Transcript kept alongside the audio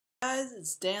Guys,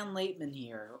 it's Dan Laitman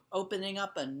here, opening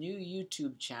up a new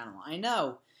YouTube channel. I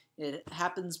know, it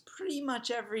happens pretty much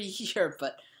every year,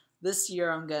 but this year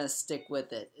I'm going to stick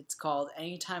with it. It's called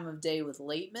Any Time of Day with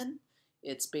Laitman.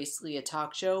 It's basically a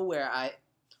talk show where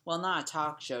well, not a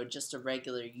talk show, just a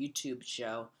regular YouTube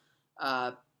show.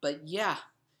 But yeah,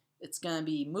 it's going to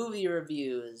be movie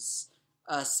reviews,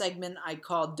 a segment I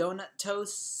call Donut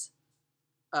Toasts,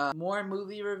 more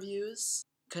movie reviews,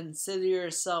 Consider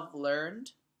Yourself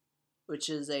Learned, which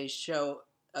is a show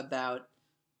about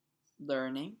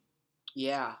learning.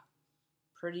 Yeah,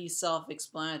 pretty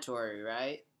self-explanatory,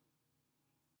 right?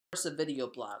 Of course, a video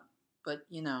blog, but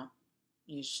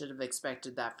you should have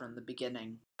expected that from the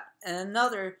beginning. And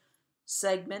another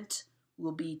segment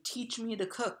will be Teach Me to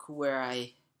Cook, where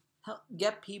I help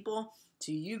get people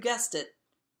to, you guessed it,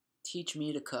 teach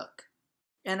me to cook.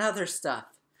 And other stuff,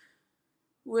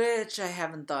 which I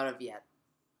haven't thought of yet.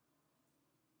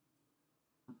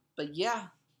 But yeah,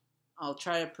 I'll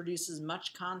try to produce as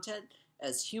much content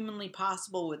as humanly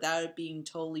possible without it being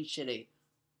totally shitty.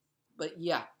 But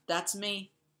yeah, that's me.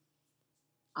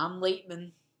 I'm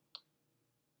Laitman.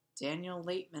 Daniel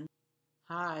Laitman.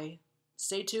 Hi.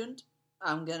 Stay tuned.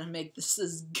 I'm gonna make this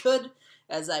as good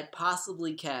as I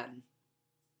possibly can.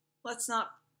 Let's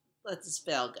not let this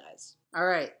fail, guys.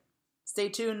 Alright. Stay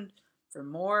tuned for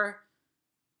more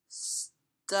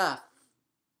stuff.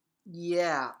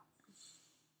 Yeah.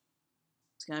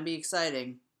 It's going to be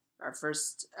exciting. Our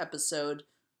first episode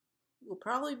will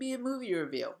probably be a movie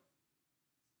review.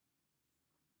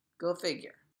 Go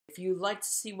figure. If you'd like to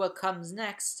see what comes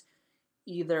next,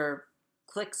 either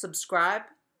click subscribe.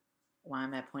 Why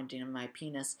am I pointing at my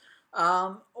penis?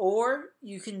 Or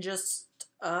you can just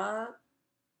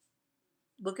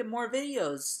look at more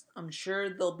videos. I'm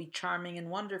sure they'll be charming and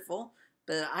wonderful,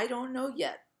 but I don't know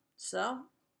yet. So,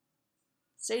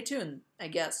 stay tuned, I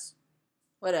guess.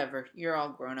 Whatever, you're all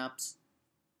grown-ups.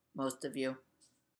 Most of you.